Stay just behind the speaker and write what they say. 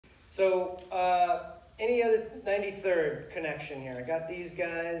So, any other 93rd connection here? I got these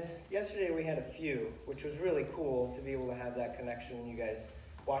guys. Yesterday we had a few, which was really cool to be able to have that connection and you guys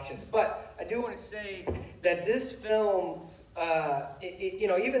watch this. But I do want to say that this film, you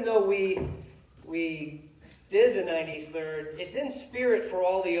know, even though we did the 93rd, it's in spirit for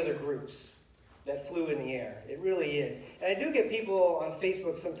all the other groups that flew in the air. It really is. And I do get people on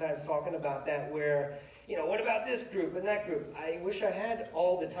Facebook sometimes talking about that where, you know, what about this group and that group? I wish I had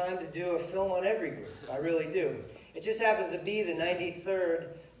all the time to do a film on every group. I really do. It just happens to be the 93rd.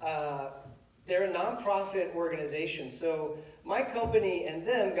 They're a nonprofit organization. So my company and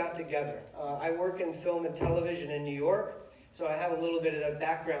them got together. I work in film and television in New York, so I have a little bit of that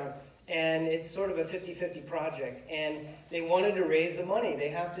background. And it's sort of a 50-50 project. And they wanted to raise the money. They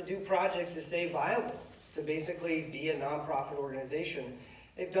have to do projects to stay viable, to basically be a nonprofit organization.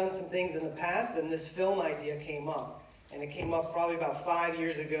 They've done some things in the past, and this film idea came up. And it came up probably about 5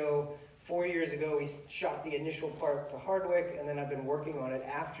 years ago. 4 years ago, we shot the initial part to Hardwick, and then I've been working on it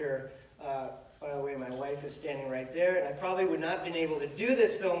after. By the way, my wife is standing right there, and I probably would not have been able to do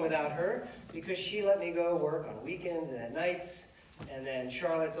this film without her, because she let me go work on weekends and at nights. And then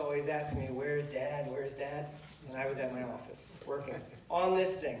Charlotte's always asking me, where's Dad, where's Dad? And I was at my office working on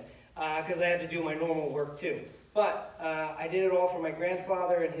this thing, because I had to do my normal work too. But I did it all for my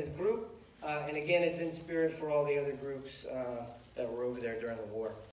grandfather and his group, and again, it's in spirit for all the other groups that were over there during the war.